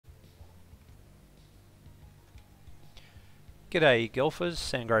G'day golfers,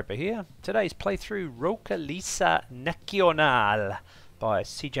 Sandgroper here. Today's playthrough Roca Nacional by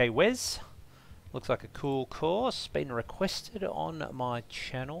CJWez. Looks like a cool course, been requested on my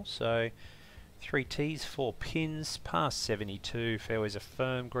channel. So 3 tees, 4 pins, past 72, fairways are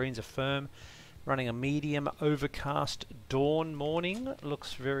firm, greens are firm. Running a medium overcast dawn morning,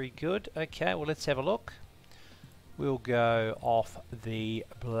 looks very good. Okay, well let's have a look. We'll go off the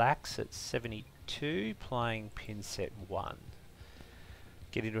blacks at 72, playing pin set 1.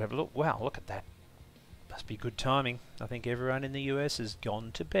 Get in to have a look. Wow, look at that. Must be good timing. I think everyone in the US has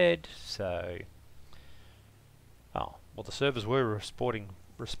gone to bed, so... Oh, well the servers were responding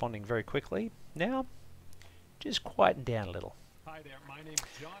very quickly. Now, just quieten down a little. Hi there, my name's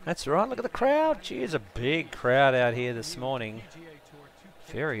John. That's right, look at the crowd. Gee, there's a big crowd out here this morning.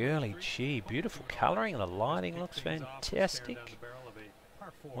 Very early, gee, beautiful colouring and the lighting looks fantastic.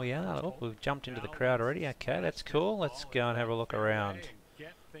 We are, oh, we've jumped into the crowd already. Okay, that's cool. Let's go and have a look around.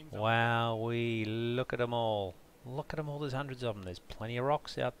 Wow, we look at them all. Look at them all, there's hundreds of them. There's plenty of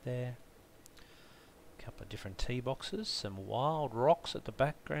rocks out there. A couple of different tee boxes, some wild rocks at the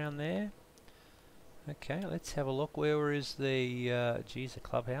background there. Okay, let's have a look. Where is the, geez, the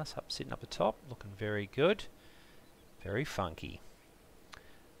clubhouse sitting up the top, looking very good. Very funky.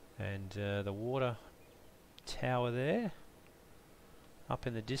 And the water tower there. Up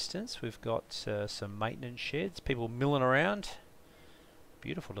in the distance, we've got some maintenance sheds, people milling around.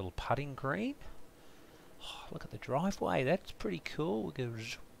 Beautiful little putting green. Oh, look at the driveway, that's pretty cool. We go,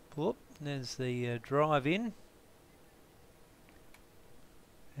 whoop, there's the drive in.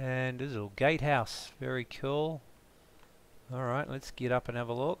 And there's a little gatehouse, very cool. Alright, let's get up and have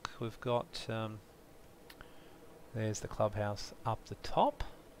a look. We've got, there's the clubhouse up the top.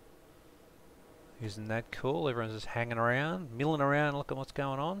 Isn't that cool? Everyone's just hanging around, milling around, looking what's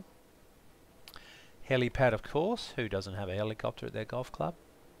going on. Helipad, of course. Who doesn't have a helicopter at their golf club?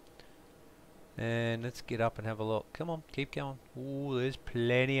 And let's get up and have a look. Come on, keep going. Ooh, there's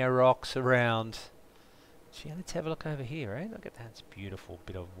plenty of rocks around. Gee, let's have a look over here, eh? Look at that, it's beautiful.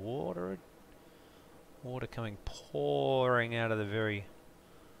 Bit of water. Water coming pouring out of the very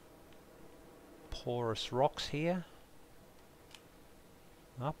porous rocks here.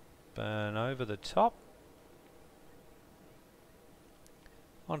 Up and over the top.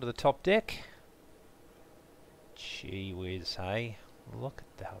 Onto the top deck. Gee whiz, hey? Look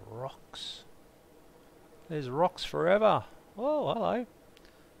at the rocks. There's rocks forever. Oh, hello.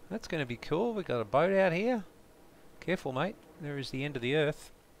 That's going to be cool. We've got a boat out here. Careful, mate. There is the end of the earth.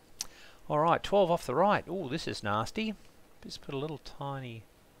 Alright, 12 off the right. Oh, this is nasty. Just put a little tiny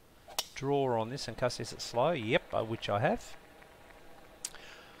draw on this in case it's slow. Yep, which I have.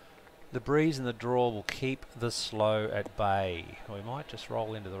 The breeze and the draw will keep the slow at bay. We might just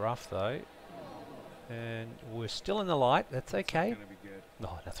roll into the rough though. And we're still in the light, that's okay.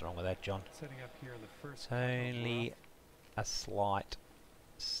 No, nothing wrong with that, John. Setting up here in the first It's only a slight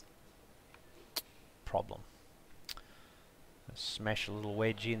problem. Smash a little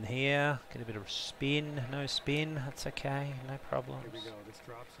wedge in here, get a bit of spin, no spin, that's okay, no problems. Here we go, this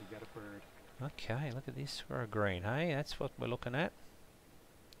drops and get a bird. Okay, look at this, we're a green, hey? That's what we're looking at.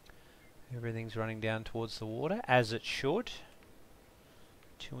 Everything's running down towards the water, as it should.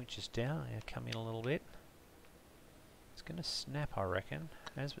 2 inches down, yeah, come in a little bit. It's going to snap, I reckon,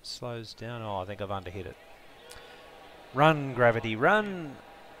 as it slows down. Oh, I think I've underhit it. Run, gravity, run!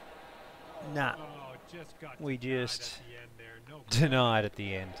 Nah, we just denied at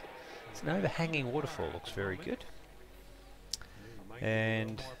the end. It's an overhanging waterfall, looks very good.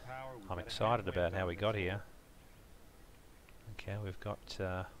 And I'm excited about how we got here. Okay, we've got...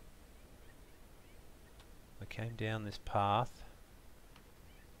 we came down this path.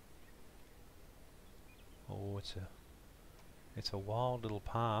 Oh, it's a wild little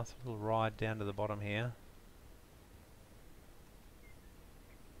path, a little ride down to the bottom here.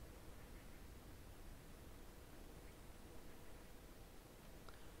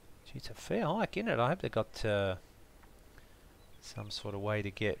 Gee, it's a fair hike, isn't it? I hope they've got some sort of way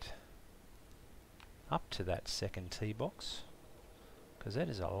to get up to that second tee box, because that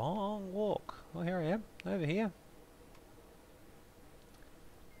is a long walk. Oh, here I am, over here.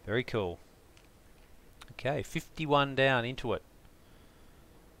 Very cool. Okay, 51 down into it.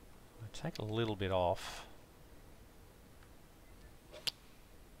 I'll take a little bit off.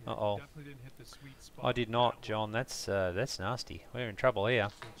 Uh-oh. I did not, John. That's nasty. We're in trouble here.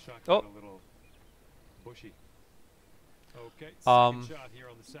 Oh. Okay, shot here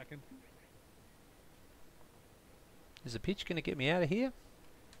on the second. Is the pitch going to get me out of here?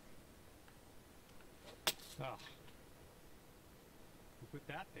 Oh. Who put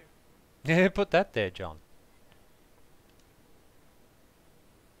that there? Yeah, put that there, John.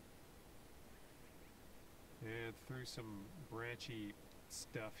 And through some branchy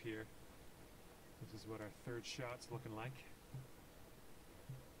stuff here. This is what our third shot's looking like.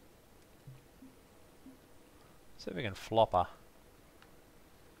 See if we can flopper.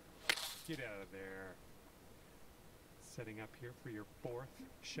 Get out of there. Setting up here for your fourth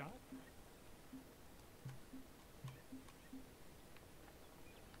shot.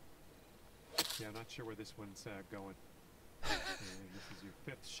 Yeah, I'm not sure where this one's going. And this is your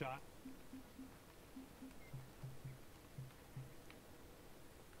fifth shot.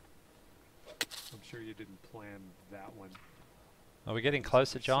 I'm sure you didn't plan that one. Are we getting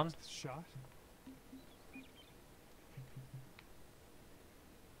closer, John? Sixth shot.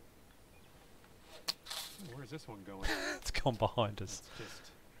 Where's this one going? It's gone behind us.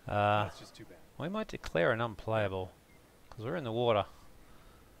 That's just too bad. We might declare an unplayable because we're in the water.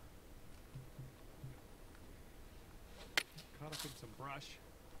 Caught up in some brush.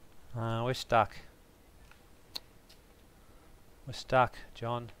 We're stuck. We're stuck,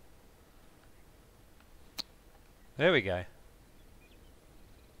 John. There we go.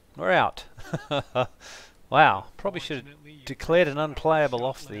 We're out. Wow, probably should have declared an unplayable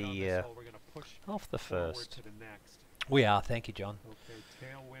off the first. We are, thank you, John.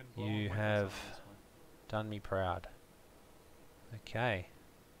 You have done me proud. Okay.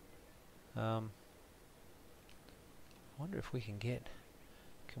 Wonder if we can get.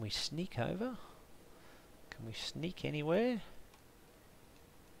 Can we sneak over? Can we sneak anywhere?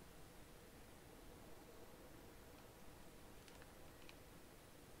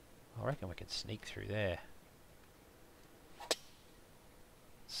 I reckon we could sneak through there.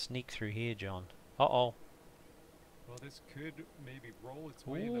 Sneak through here, John. Uh-oh. Well, this could maybe roll its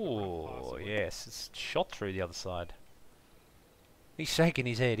way into the rough, possibly. Yes, it's shot through the other side. He's shaking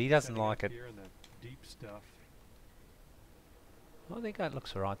his head. He doesn't like it. Here in the deep stuff. I think that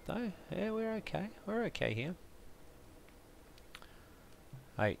looks alright, though. Yeah, we're okay. We're okay here.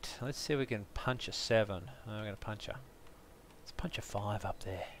 8. Let's see if we can punch a 7. Oh, we're going to punch a... Let's punch a 5 up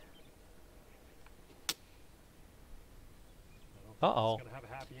there. Uh-oh. It's going to have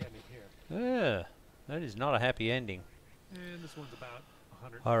a happy ending here. Yeah, that is not a happy ending. And this one's about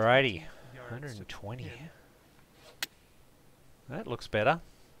 100. Alrighty, 120. That looks better.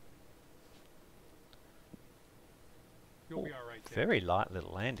 You'll be all right there. Very light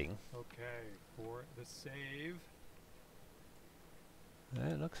little landing. Okay, for the save.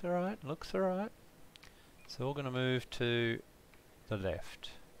 That looks alright, looks alright. So we're going to move to the left.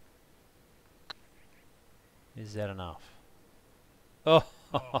 Is that enough? Oh,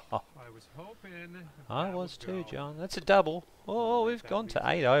 Oh, I was hoping. I was too, John. That's a double. Oh, we've gone to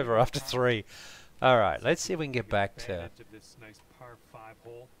 8 over after 3. All right, let's see if we can get back to This nice par 5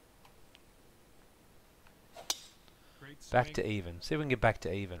 hole. back to even. See if we can get back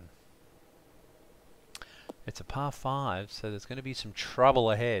to even. It's a par 5, so there's going to be some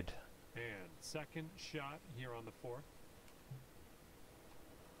trouble ahead. And second shot here on the 4th.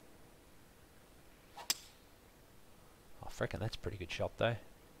 I reckon that's a pretty good shot, though.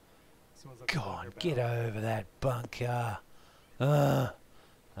 Like Go on, get over that bunker. Oh,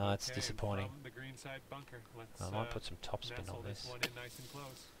 it's disappointing. The green side bunker. I might put some topspin on this. One in nice and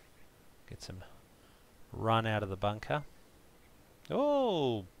close. Get some run out of the bunker.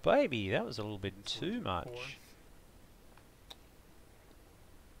 Oh, baby, that was a little bit too much.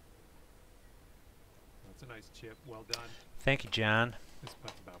 That's a nice chip. Well done. Thank you, John. This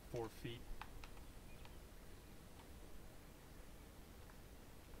putt's about 4 feet.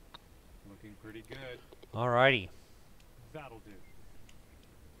 Looking pretty good. Alrighty. That'll do.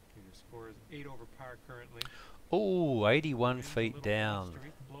 Okay, your score is 8 over par currently. Oh, 81 feet down.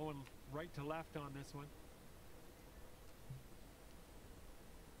 Blowing right to left on this one.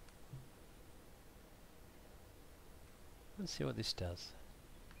 Let's see what this does.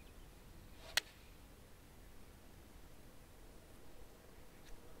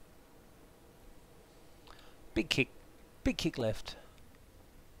 Big kick left.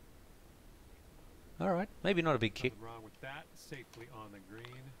 Alright, maybe not a big kick. Nothing wrong with that. Safely on the green.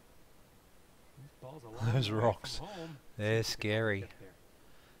 These balls a long Those way rocks, from home. they're See if we can scary. get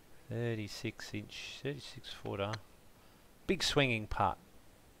there. 36 footer. Big swinging putt.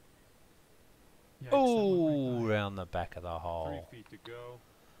 Yikes, that went Oh, right by. round the back of the 3 hole. feet to go.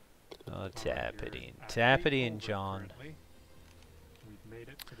 Oh, Alright, tap it you're in. at Tap it 8 in, over John. currently. We've made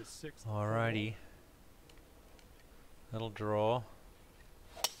it to the 6th Alrighty. Little draw.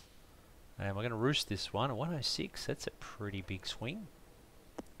 And we're going to roost this one at 106. That's a pretty big swing.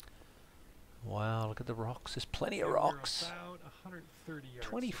 Wow, look at the rocks. There's plenty of We're rocks. about 130 yards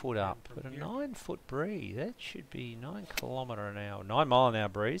 20 foot in up, from but a here. 9 foot breeze. That should be 9 kilometre an hour, 9 mile an hour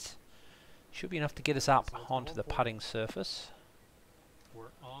breeze. Should be enough to get us up So it's onto going the for it. putting surface. We're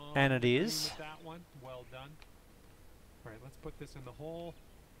on And the it green is. with that one. Well done. All right, let's put this in the hole.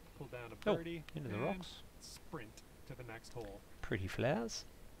 Pull down a Oh, birdie. into the and rocks. Sprint to the next hole. Pretty flowers.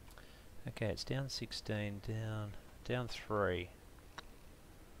 Okay, it's down 16, down 3.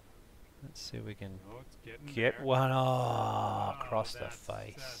 Let's see if we can Oh, it's getting get there. one. Oh, across the that's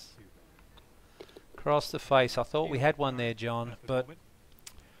face. too bad. Across the face. I thought we had one there, John, At the but moment.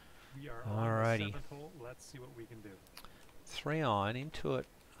 We are on the alrighty. 7th hole. Let's see what we can do. 3 iron into it.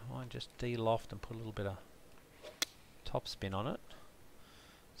 I might just de-loft and put a little bit of top spin on it.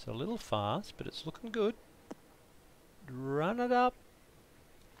 It's a little fast, but it's looking good. Run it up.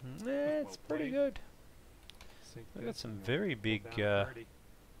 Yeah, it's Well pretty played. good. Sink We've got this some and very pull big, down a birdie.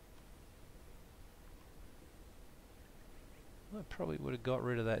 I probably would have got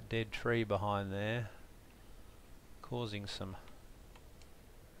rid of that dead tree behind there, causing some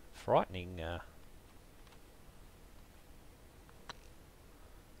frightening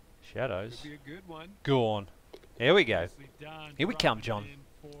shadows. Could be a good one. Go on. Here we go. Nicely done. Here we come, Dropping John. it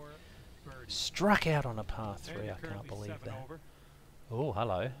in for birdie. Struck out on a par And 3. you're I can't currently believe 7 that. over. Oh,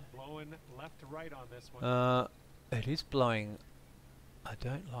 hello. Blowing left to right on this one. It is blowing. I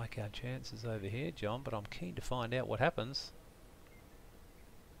don't like our chances over here, John, but I'm keen to find out what happens.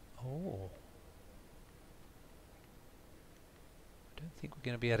 Oh. Don't think we're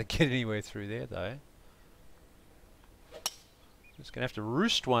going to be able to get anywhere through there, though. Just going to have to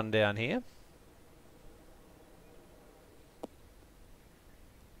roost one down here.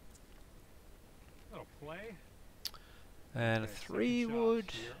 That'll play. And a Okay, 3 second shot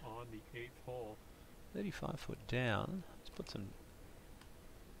wood. here on the 8th hole. 35 foot down. Let's put some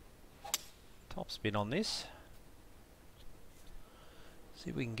top spin on this. See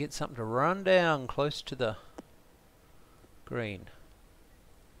if we can get something to run down close to the green.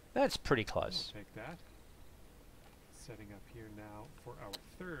 That's pretty close. We'll take that. Setting up here now for our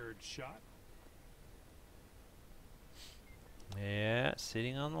 3rd shot. Yeah,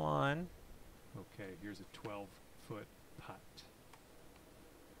 sitting on the line. Okay, here's a 12-foot putt.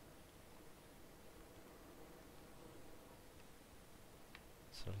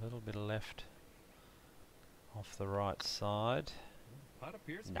 It's a little bit left off the right side. Putt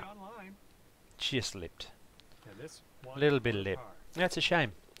appears to No. be online. Just lipped. And this one Little bit for of lip. par. That's a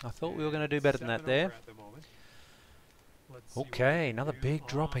shame. I thought we were going to do better than that 7 there. over at the moment. Let's see what we Okay, can another do big on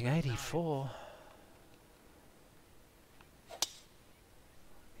dropping the 84.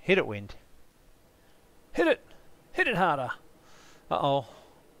 Hit it, wind. Hit it! Hit it harder! Uh-oh.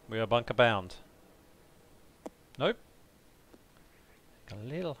 We are bunker bound. Nope. A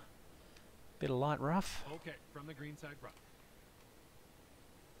little bit of light rough. Okay, from the green side rough.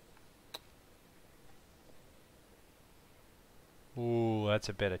 Ooh, that's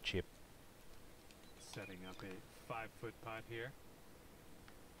a better chip. Setting up a 5-foot putt here.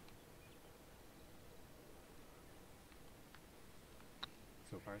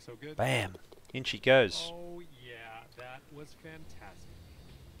 So far, so good. Bam! In she goes. Oh, yeah, that was fantastic.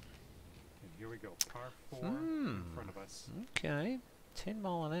 And here we go, par 4 in Hmm. front of us. Okay. 10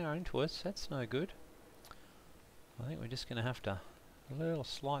 mile an hour into us. That's no good. I think we're just going to have to... A little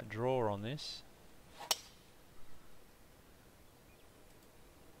slight draw on this.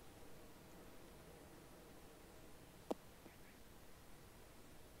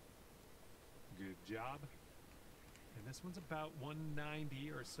 Good job. And this one's about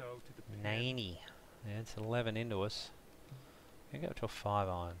 190 or so to the pin. 90. Yeah, it's 11 into us. Can go up to a 5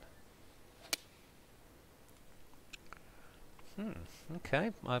 iron.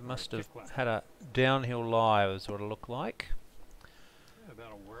 Okay. I must have kick left. had a downhill lie, is what it looked like. Yeah,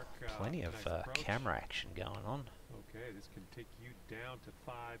 that'll work. Plenty of nice approach. camera action going on. Okay, this can take you down to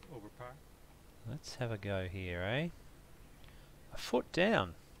 5 over par. Let's have a go here, eh? A foot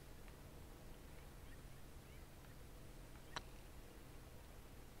down.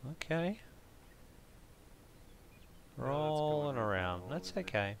 Okay. No, that's Rolling going around. low, That's isn't it?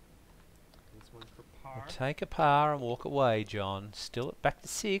 okay. This one's for par. We'll take a par and walk away, John. Still at back to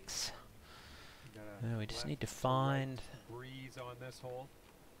 6. Got a We just need to left right find... breeze on this hole.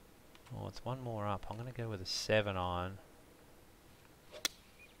 Oh, it's one more up. I'm going to go with a 7 iron.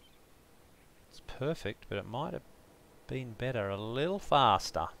 It's perfect, but it might have been better a little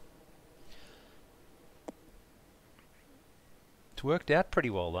faster. It's worked out pretty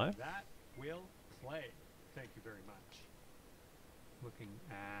well, though. That will play. Thank you very much. Looking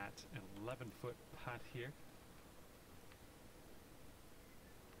at an 11-foot putt here.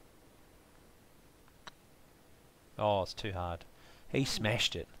 Oh, it's too hard. He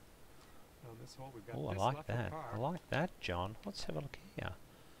smashed it. On this hole, we've got Oh, I this like left for that. par. I like that, John. Let's have a look here.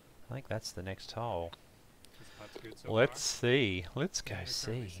 I think that's the next hole. This putt's good so Let's far. see. Let's go And they're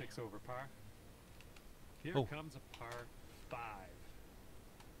currently see. 6 over par. Here Oh. comes a par 5.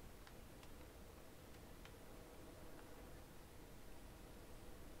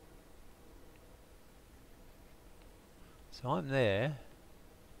 So I'm there.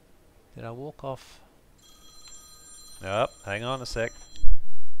 Did I walk off? Nope. Hang on a sec.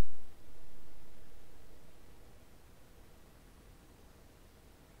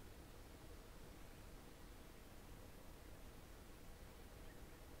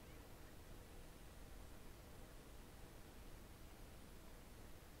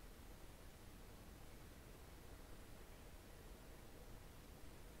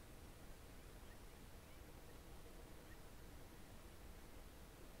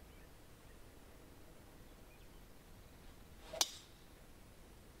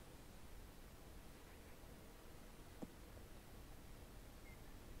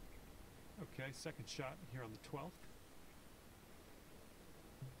 Okay, second shot here on the 12th.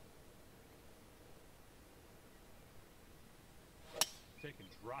 Taking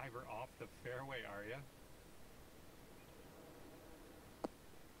driver off the fairway, are ya?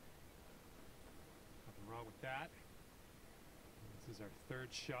 Nothing wrong with that. This is our third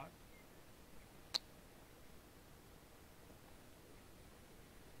shot.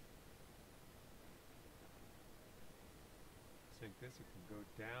 Sink this, it can go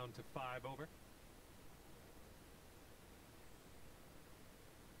down to 5 over.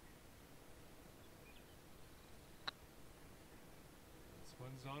 This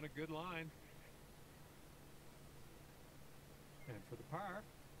one's on a good line. And for the par.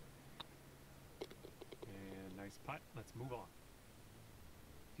 And nice putt. Let's move on.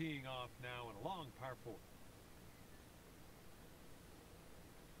 Teeing off now in a long par 4.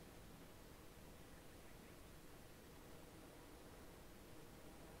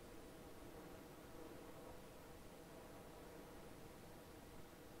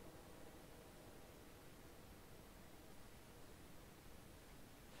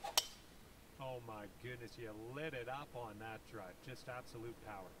 Oh my goodness, you lit it up on that drive. Just absolute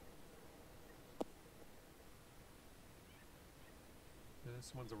power.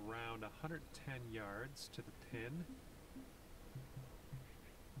 This one's around 110 yards to the pin.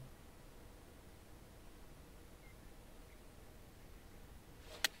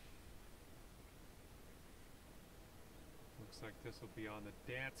 Looks like this will be on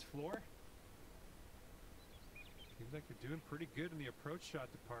the dance floor. Seems like you're doing pretty good in the approach shot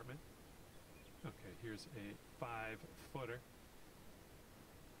department. Okay, here's a 5-footer.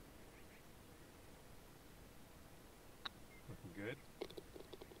 Looking good.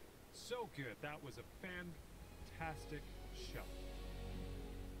 So good. That was a fantastic shot.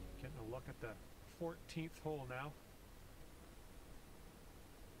 Getting a look at the 14th hole now.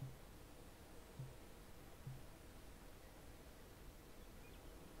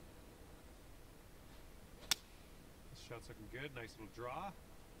 This shot's looking good. Nice little draw.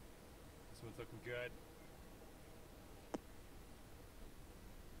 This one's looking good.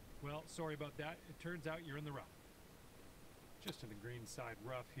 Well, sorry about that. It turns out you're in the rough. Just in the green side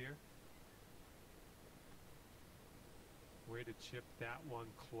rough here. Way to chip that one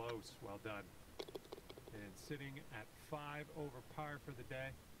close. Well done. And sitting at 5 over par for the day.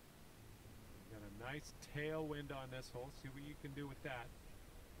 Got a nice tailwind on this hole. See what you can do with that.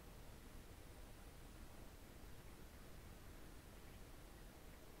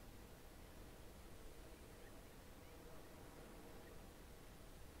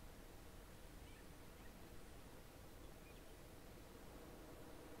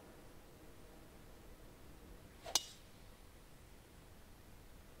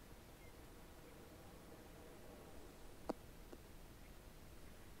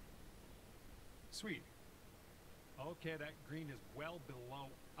 Sweet. Okay, that green is well below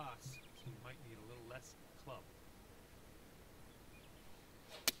us, so you might need a little less club.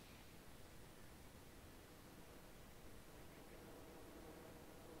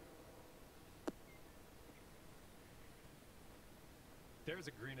 There's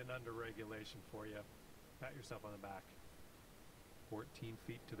a green and under regulation for you. Pat yourself on the back. 14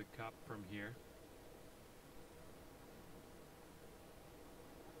 feet to the cup from here.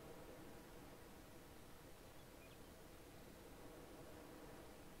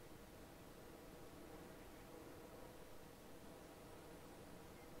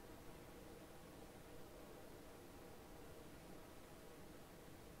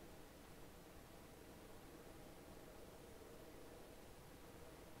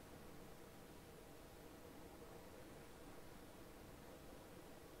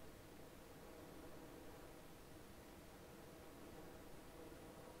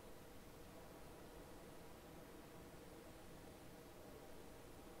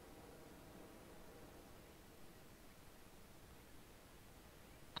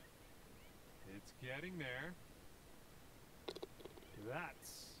 It's getting there.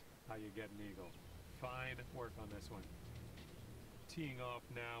 That's how you get an eagle. Fine work on this one. Teeing off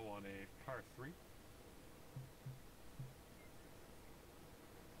now on a par 3.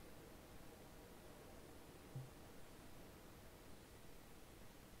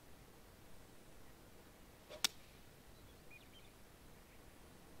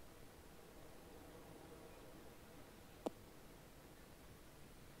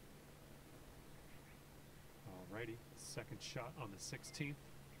 Alrighty, second shot on the 16th.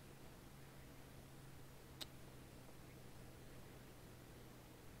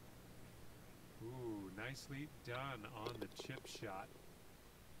 Ooh, nicely done on the chip shot.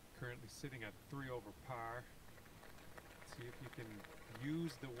 Currently sitting at 3 over par. See if you can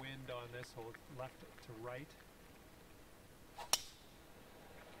use the wind on this hole, left to right.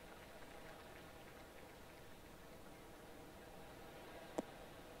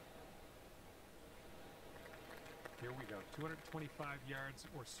 Here we go, 225 yards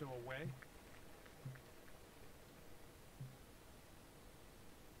or so away.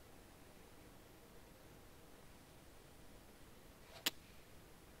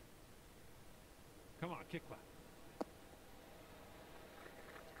 Come on, kick left.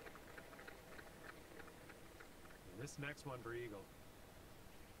 And this next one for eagle.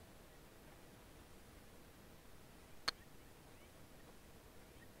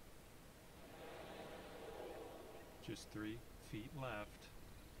 Just 3 feet left.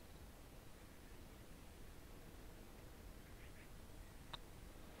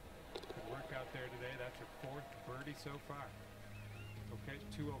 Good work out there today. That's your 4th birdie so far. Okay,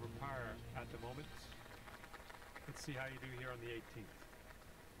 2 over par at the moment. Let's see how you do here on the 18th.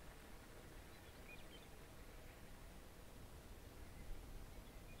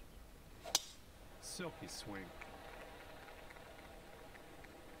 Silky swing.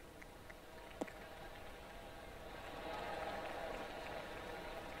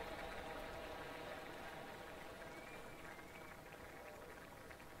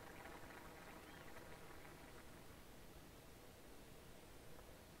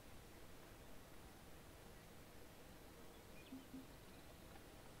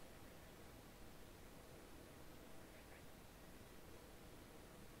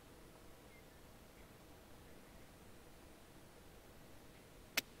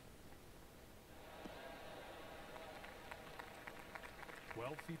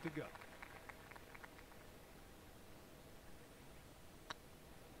 Feet to go.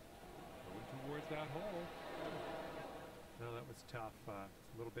 Going towards that hole. No, that was tough. A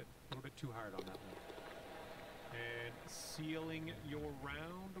little bit too hard on that one. And sealing your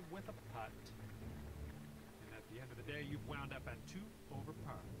round with a putt. And at the end of the day, you've wound up at 2 over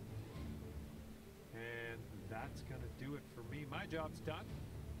par. And that's gonna do it for me. My job's done.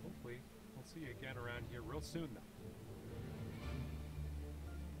 Hopefully, we'll see you again around here real soon, though.